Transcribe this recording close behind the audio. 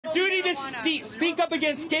to speak up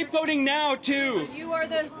against scapegoating now, too. You are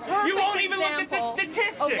the perfect You won't even look at the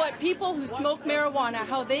statistics of what people who smoke marijuana,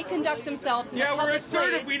 how they conduct themselves in a public we're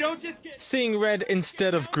assertive. place. We don't just get... Seeing red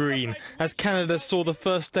instead of green, as Canada saw the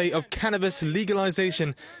first day of cannabis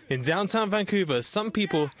legalization in downtown Vancouver, some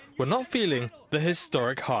people were not feeling the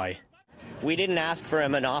historic high. We didn't ask for a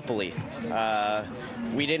monopoly.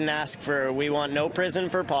 We want no prison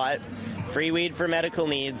for pot, free weed for medical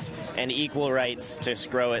needs, and equal rights to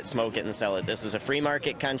grow it, smoke it, and sell it. This is a free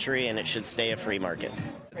market country, and it should stay a free market.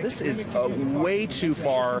 This is way too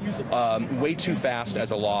far, way too fast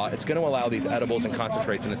as a law. It's going to allow these edibles and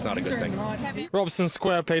concentrates, and it's not a good thing. Robson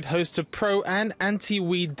Square played host to pro and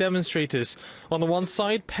anti-weed demonstrators. On the one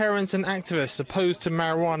side, parents and activists opposed to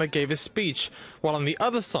marijuana gave a speech, while on the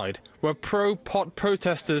other side were pro-pot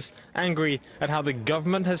protesters angry at how the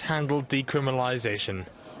government has handled decriminalization.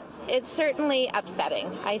 It's certainly upsetting.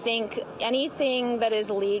 I think anything that is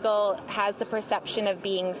legal has the perception of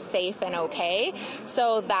being safe and okay.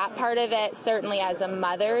 So that part of it, certainly as a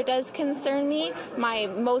mother, does concern me. My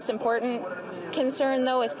most important concern,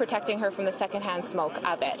 though, is protecting her from the secondhand smoke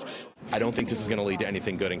of it. I don't think this is going to lead to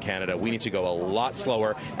anything good in Canada. We need to go a lot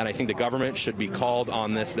slower, and I think the government should be called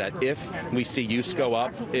on this, that if we see use go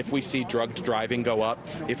up, if we see drug driving go up,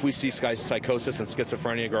 if we see psychosis and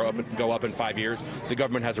schizophrenia go up in 5 years, the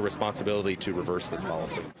government has a responsibility to reverse this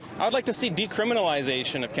policy. I would like to see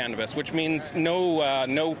decriminalization of cannabis, which means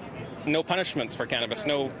no punishments for cannabis,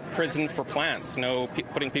 no prison for plants, no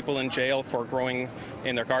putting people in jail for growing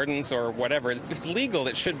in their gardens or whatever. If it's legal,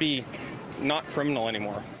 it should be not criminal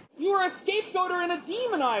anymore. You are a scapegoater and a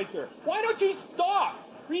demonizer. Why don't you stop?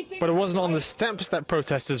 But it wasn't on the steps that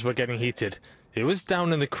protesters were getting heated. It was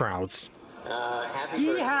down in the crowds.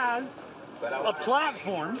 He has a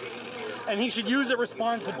platform, and he should use it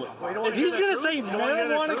responsibly. If he's going to say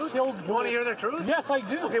marijuana kills... You want to hear the truth? Yes, I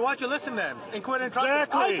do. Okay, why don't you listen then and quit interrupting?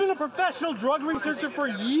 Exactly. I've been a professional drug researcher for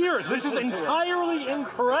years. This is entirely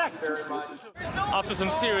incorrect. After some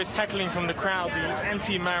serious heckling from the crowd, the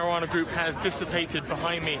anti-marijuana group has dissipated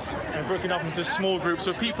behind me and broken up into small groups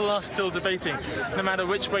where people are still debating. No matter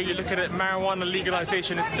which way you look at it, marijuana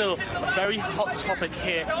legalization is still a very hot topic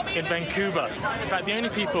here in Vancouver. In fact, the only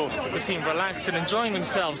people who seem relaxed and enjoying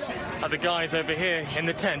themselves are the guys over here in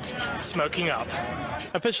the tent smoking up.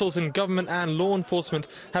 Officials in government and law enforcement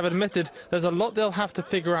have admitted there's a lot they'll have to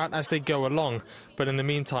figure out as they go along. But in the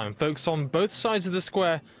meantime, folks on both sides of the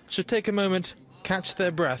square should take a moment, catch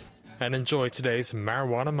their breath, and enjoy today's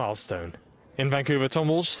marijuana milestone. In Vancouver,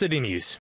 Walsh, City News.